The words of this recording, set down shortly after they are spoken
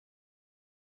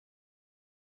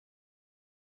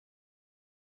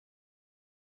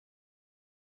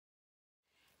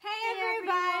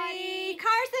everybody!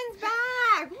 Carson's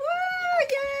back! Woo!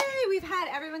 Yay!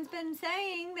 Everyone's been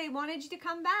saying they wanted you to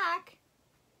come back.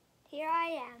 Here I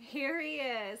am. Here he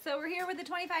is. So we're here with the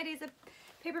 25 days of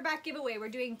paperback giveaway. We're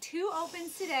doing 2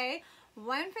 opens today.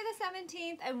 One for the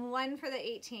 17th and one for the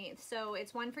 18th. So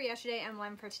it's one for yesterday and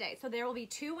one for today. So there will be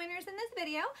 2 winners in this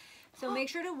video. So make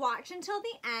sure to watch until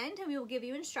the end and we will give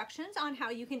you instructions on how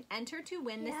you can enter to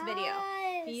win this video.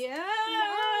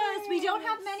 Yes! We don't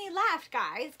have many left,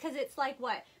 guys, because it's like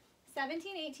what?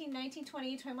 17, 18, 19,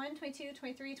 20, 21, 22,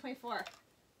 23, 24.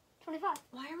 25.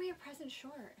 Why are we a present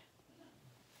short?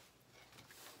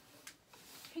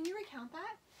 Can you recount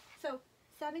that? So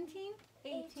 17,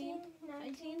 18,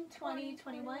 19, 20,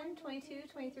 21, 22,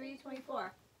 23,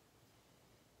 24.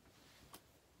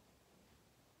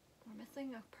 We're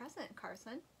missing a present,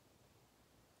 Carson.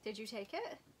 Did you take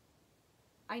it?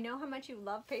 I know how much you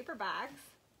love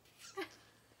paperbacks.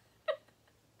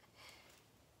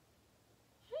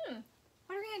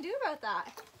 What are we gonna do about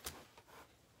that?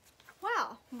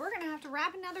 Well, we're gonna have to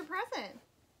wrap another present.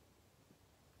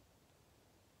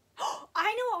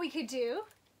 I know what we could do.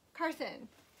 Carson,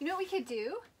 you know what we could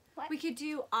do? What? We could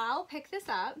do, I'll pick this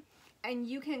up and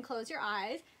you can close your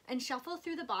eyes and shuffle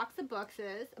through the box of books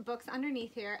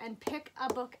underneath here and pick a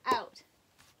book out.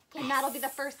 Yes. And that'll be the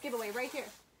first giveaway right here.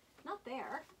 Not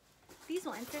there. These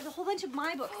ones. There's a whole bunch of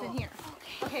my books in here.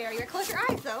 Okay, are you gonna close your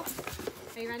eyes though?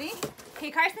 Are you ready? Okay,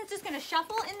 Carson's just gonna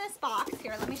shuffle in this box.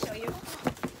 Here, let me show you.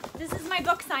 This is my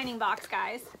book signing box,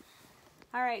 guys.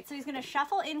 All right, so he's gonna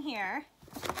shuffle in here.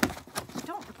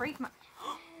 Don't break my...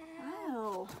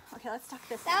 Oh, okay, let's tuck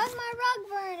this in. That was my rug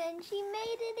burn and she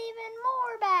made it even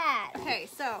more bad. Okay,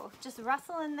 so just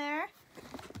rustle in there.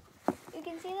 You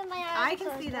can see them, my eyes I can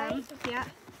closed, see them, right? yeah.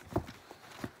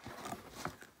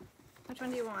 Which one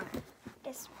do you want?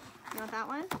 This one. You want that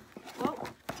one? Whoa.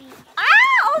 D. Ah!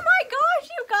 Oh my gosh,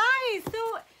 you guys! So,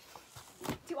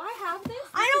 do I have this?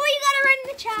 I know what you gotta write in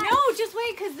the chat. No, just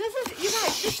wait, because this is, you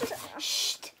guys, this is...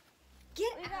 Shh.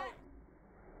 Get out.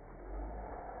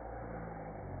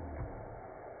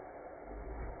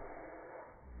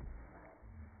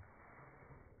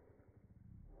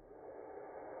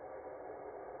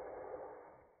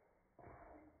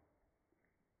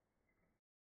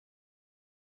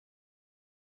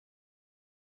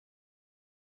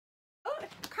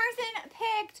 Carson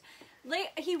picked,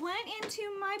 he went into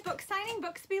my book signing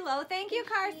books below. Thank you,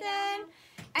 Carson.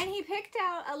 And he picked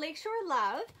out a Lakeshore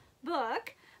Love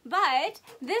book, but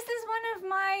this is one of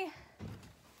my,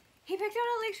 he picked out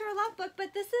a Lakeshore Love book,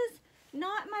 but this is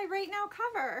not my right now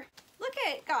cover. Look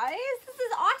at, guys, this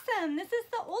is awesome. This is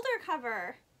the older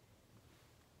cover.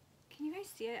 Can you guys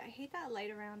see it? I hate that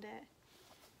light around it.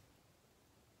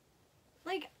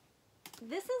 Like,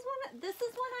 this is one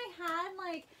I had,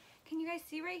 like, can you guys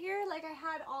see right here? Like, I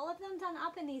had all of them done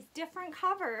up in these different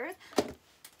covers. Do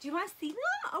you want to see them?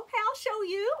 Okay, I'll show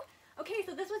you. Okay,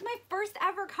 so this was my first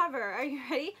ever cover. Are you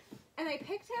ready? And I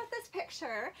picked out this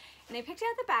picture, and I picked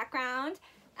out the background,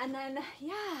 and then,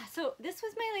 yeah, so this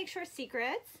was my Lakeshore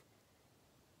Secrets.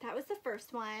 That was the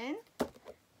first one.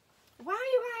 Wow,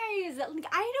 you guys, I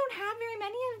don't have very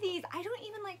many of these. I don't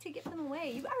even like to give them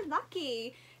away. You are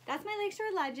lucky. That's my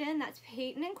Lakeshore Legend. That's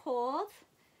Peyton and Cold.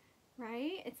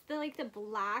 Right? It's the like the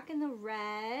black and the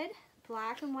red,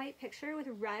 black and white picture with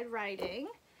red writing.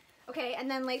 Okay,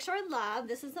 and then Lakeshore Love.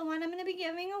 This is the one I'm going to be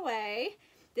giving away.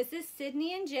 This is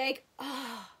Sydney and Jake.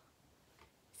 Oh,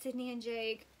 Sydney and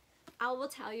Jake. I will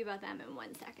tell you about them in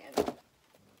 1 second.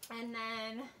 And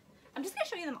then I'm just going to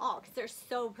show you them all because they're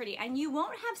so pretty. And you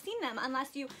won't have seen them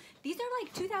unless you, these are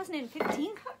like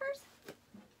 2015 covers.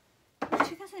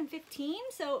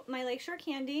 2015. So my Lakeshore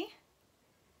Candy.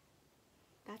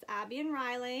 That's Abby and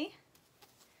Riley.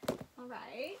 All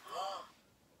right.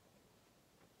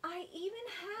 I even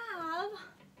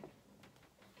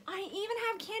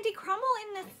have Candy Crumble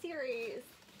in this series.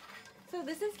 So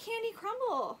this is Candy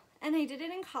Crumble. And I did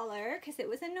it in color because it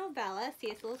was a novella. See,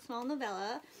 it's a little small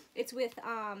novella. It's with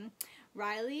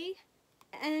Riley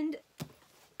and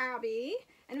Abby.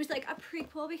 And it was like a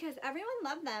prequel because everyone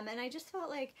loved them. And I just felt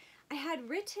like I had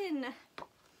written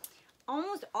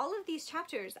almost all of these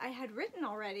chapters I had written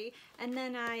already, and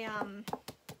then I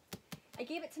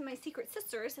gave it to my secret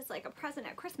sisters as like a present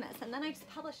at Christmas, and then I just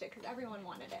published it because everyone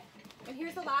wanted it. And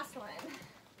here's the last one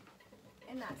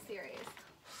in that series.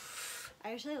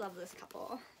 I actually love this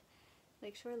couple.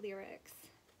 Lakeshore Lyrics.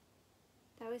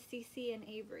 That was Cece and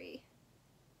Avery.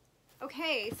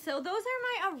 Okay, so those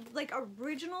are my like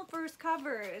original first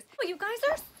covers. Well, you guys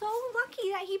are so lucky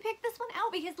that he picked this one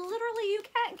out because literally you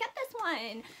can't get this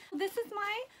one. This is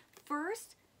my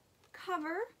first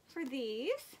cover for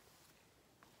these.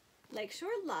 Lakeshore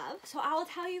Love. So I'll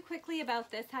tell you quickly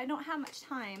about this. I don't have much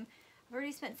time. I've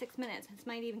already spent 6 minutes. This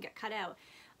might even get cut out.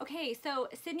 Okay, so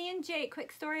Sydney and Jake,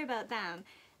 quick story about them.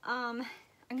 I'm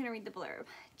going to read the blurb.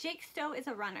 Jake Stowe is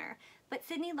a runner, but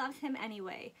Sydney loves him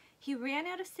anyway. He ran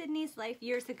out of Sydney's life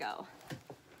years ago,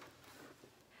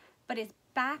 but is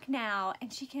back now,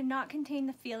 and she cannot contain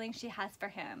the feeling she has for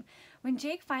him. When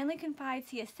Jake finally confides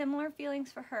he has similar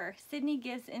feelings for her, Sydney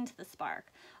gives into the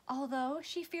spark. Although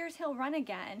she fears he'll run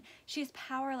again, she is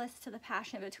powerless to the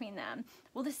passion between them.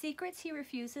 Will the secrets he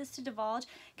refuses to divulge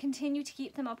continue to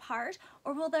keep them apart,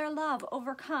 or will their love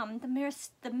overcome the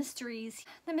mysteries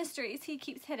he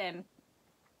keeps hidden?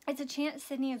 It's a chance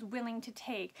Sydney is willing to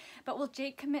take, but will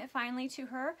Jake commit finally to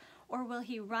her, or will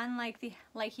he run like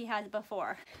he has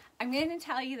before? I'm going to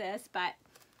tell you this, but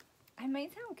I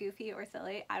might sound goofy or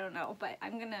silly. I don't know, but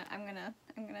I'm gonna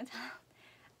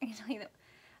tell you that.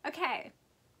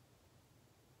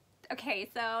 Okay,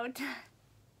 so does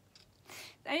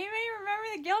anybody remember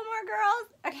the Gilmore Girls?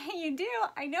 Okay, you do.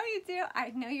 I know you do. I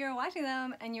know you're watching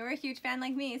them and you're a huge fan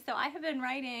like me. So I have been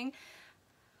writing,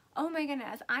 oh my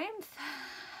goodness,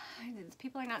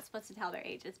 people are not supposed to tell their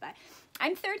ages, but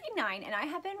I'm 39 and I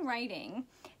have been writing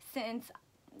since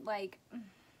like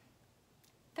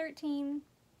 13,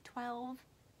 12,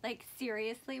 like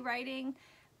seriously writing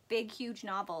big, huge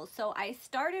novels. So I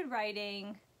started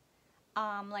writing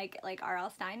like R.L.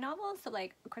 Stein novels, so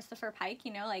like Christopher Pike,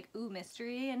 you know, like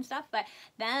mystery and stuff. But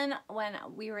then when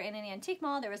we were in an antique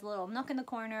mall, there was a little nook in the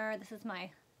corner. This is my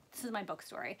book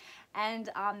story, and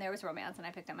there was romance, and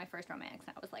I picked up my first romance,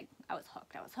 and I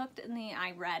was hooked, and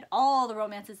I read all the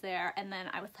romances there, and then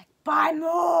I was like, buy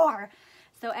more.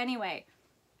 So anyway,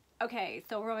 okay,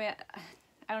 so romance,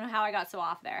 I don't know how I got so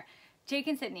off there. Jake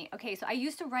and Sydney. Okay, so I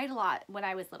used to write a lot when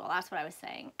I was little, that's what I was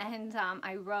saying, and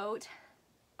I wrote.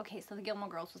 Okay, so the Gilmore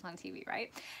Girls was on TV,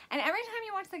 right? And every time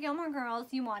you watched the Gilmore Girls,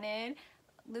 you wanted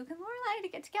Luke and Lorelai to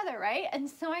get together, right? And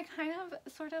so I kind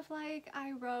of, sort of like,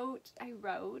 I wrote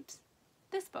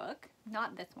this book,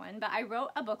 not this one, but I wrote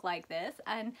a book like this,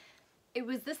 and it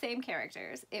was the same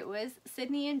characters. It was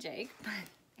Sydney and Jake, but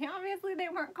obviously they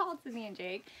weren't called Sydney and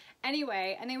Jake.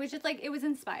 Anyway, and it was just like, it was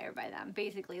inspired by them,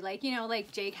 basically. Like, you know,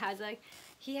 like Jake has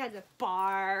he has a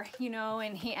bar, you know,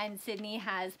 and Sydney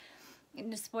has,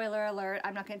 spoiler alert,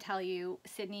 I'm not going to tell you,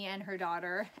 Sydney and her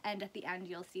daughter, and at the end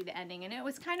you'll see the ending, and it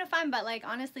was kind of fun. But like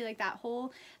honestly, like that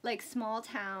whole like small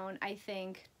town, I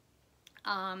think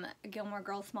Gilmore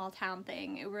Girls small town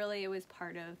thing, it was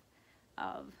part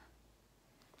of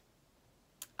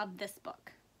this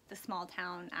book, the small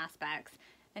town aspects,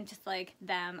 and just like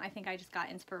them. I think I just got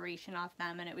inspiration off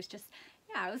them, and it was just,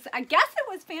 yeah, I guess it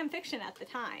was fan fiction at the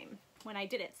time when I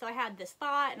did it. So I had this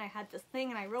thought and I had this thing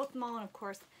and I wrote them all, and of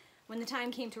course when the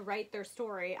time came to write their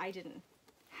story, I didn't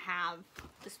have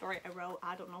the story I wrote.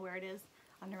 I don't know where it is,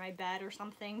 under my bed or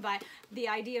something, but the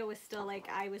idea was still like,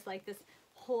 I was like this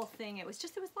whole thing. It was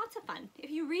lots of fun. If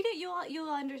you read it, you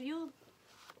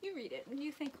read it and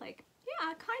you think like,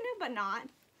 yeah, kind of, but not,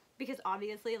 because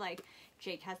obviously like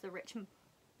Jake has the rich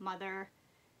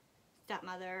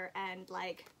stepmother, and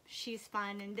like she's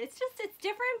fun, and it's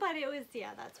different, but it was,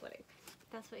 yeah, that's what it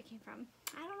came from.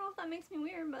 I don't know if that makes me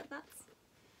weird, but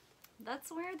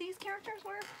that's where these characters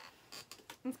were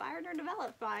inspired or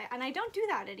developed by, and I don't do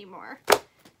that anymore.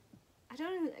 I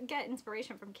don't get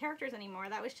inspiration from characters anymore.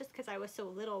 That was just because I was so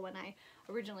little when I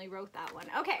originally wrote that one.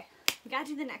 Okay, we gotta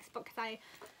do the next book, okay,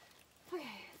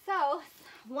 so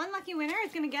one lucky winner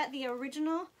is gonna get the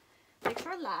original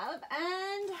Lakeshore Love,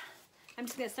 and I'm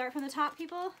just gonna start from the top,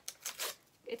 people.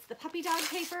 It's the puppy dog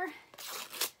paper.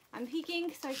 I'm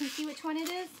peeking so I can see which one it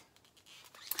is.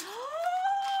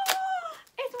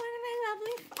 It's one of my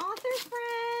lovely author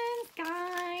friends,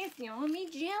 guys. You won't be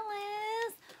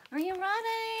jealous. Are you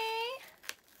ready?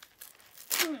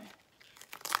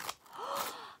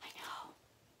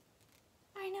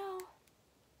 I know.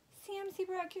 CMC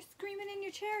Brooke, you're screaming in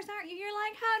your chairs, aren't you? You're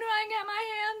like, how do I get my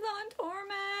hands on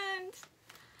Torment?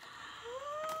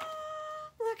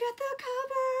 Look at the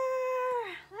cover.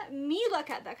 Let me look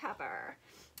at the cover.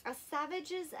 A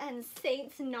Savages and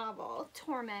Saints novel,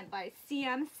 Torment by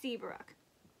C.M. Seabrook.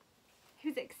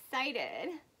 Who's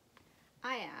excited?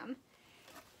 I am.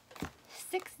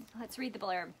 Let's read the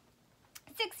blurb.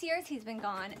 6 years he's been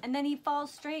gone, and then he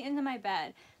falls straight into my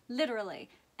bed, literally.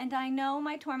 And I know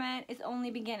my torment is only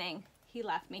beginning. He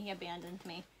left me. He abandoned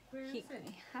me. Where is it?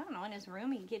 I don't know, in his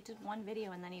room. He did one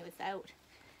video and then he was out.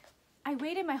 I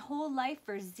waited my whole life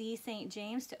for Z St.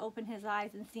 James to open his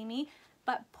eyes and see me,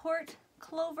 but Port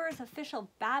Clover's official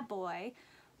bad boy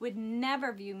would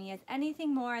never view me as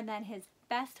anything more than his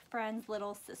best friend's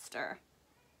little sister.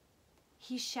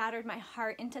 He shattered my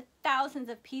heart into thousands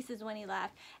of pieces when he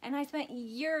left, and I spent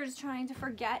years trying to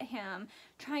forget him,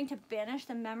 trying to banish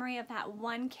the memory of that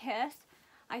one kiss.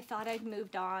 I thought I'd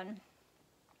moved on.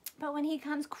 But when he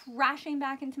comes crashing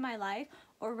back into my life,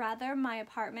 or rather my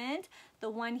apartment, the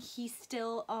one he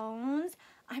still owns,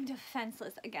 I'm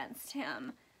defenseless against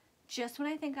him. Just when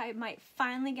I think I might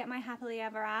finally get my happily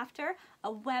ever after,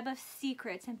 a web of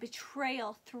secrets and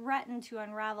betrayal threatened to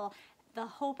unravel the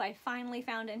hope I finally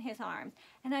found in his arms.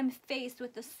 And I'm faced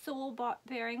with the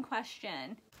soul-bearing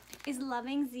question, is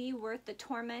loving Z worth the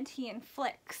torment he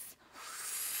inflicts?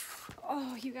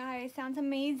 Oh, you guys, sounds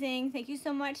amazing. Thank you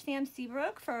so much, Sam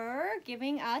Seabrook, for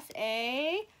giving us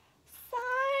a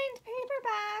signed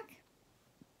paperback.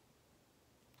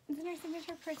 Isn't her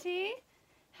signature pretty?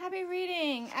 Happy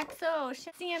reading. Xoxo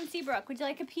Sam Seabrook. Would you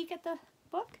like a peek at the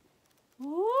book?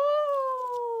 Woo!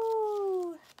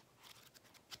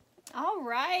 All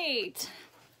right.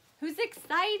 Who's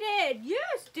excited?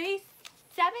 Yes, day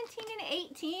 17 and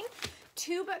 18.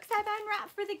 2 books have been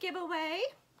wrapped for the giveaway.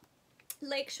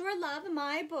 Lakeshore Love,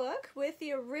 my book, with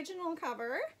the original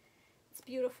cover. It's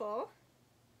beautiful.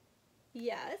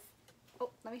 Yes.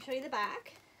 Oh, let me show you the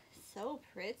back. So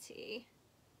pretty.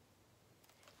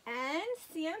 And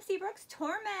Sam Seabrook's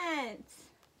Torment.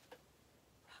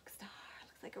 Rockstar.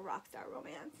 Looks like a rockstar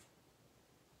romance.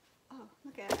 Oh,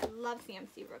 look at it. I love Sam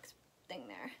Seabrook's thing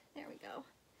there. There we go.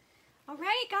 All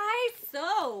right, guys.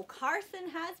 So, Carson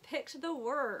has picked the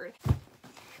word.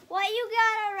 What you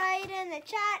gotta write in the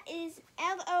chat is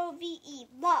L-O-V-E,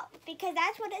 love, because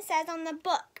that's what it says on the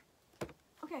book.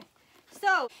 Okay.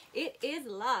 So, it is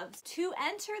love. To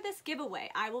enter this giveaway,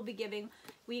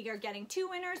 we are getting 2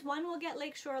 winners. One will get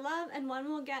Lakeshore Love and one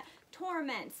will get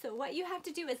Torment. So what you have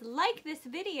to do is like this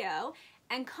video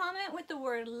and comment with the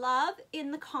word love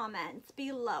in the comments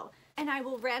below. And I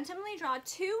will randomly draw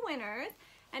 2 winners.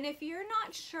 And if you're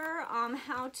not sure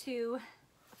how to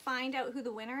find out who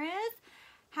the winner is,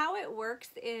 how it works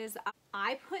is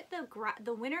I put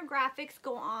the winner graphics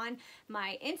go on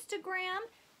my Instagram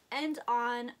and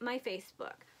on my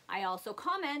Facebook. I also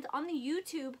comment on the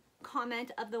YouTube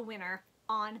comment of the winner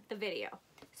on the video.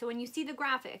 So when you see the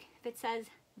graphic, if it says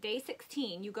day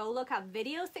 16, you go look up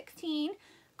video 16,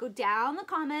 go down the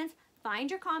comments, find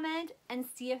your comment, and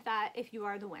see if you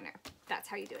are the winner. That's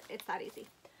how you do it. It's that easy.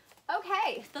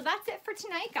 Okay, so that's it for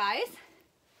tonight, guys.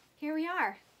 Here we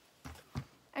are.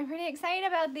 I'm pretty excited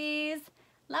about these.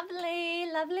 Lovely,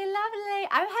 lovely, lovely.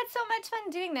 I've had so much fun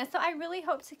doing this, so I really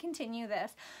hope to continue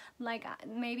this. Like,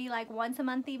 maybe like once a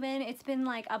month even. It's been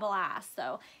like a blast.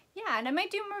 So, yeah, and I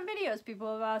might do more videos.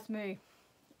 People have asked me.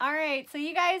 All right, so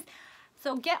you guys,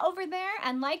 so get over there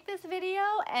and like this video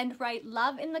and write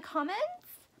love in the comments.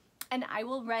 And I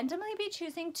will randomly be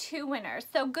choosing 2 winners.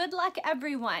 So good luck,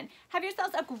 everyone. Have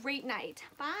yourselves a great night.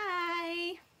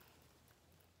 Bye.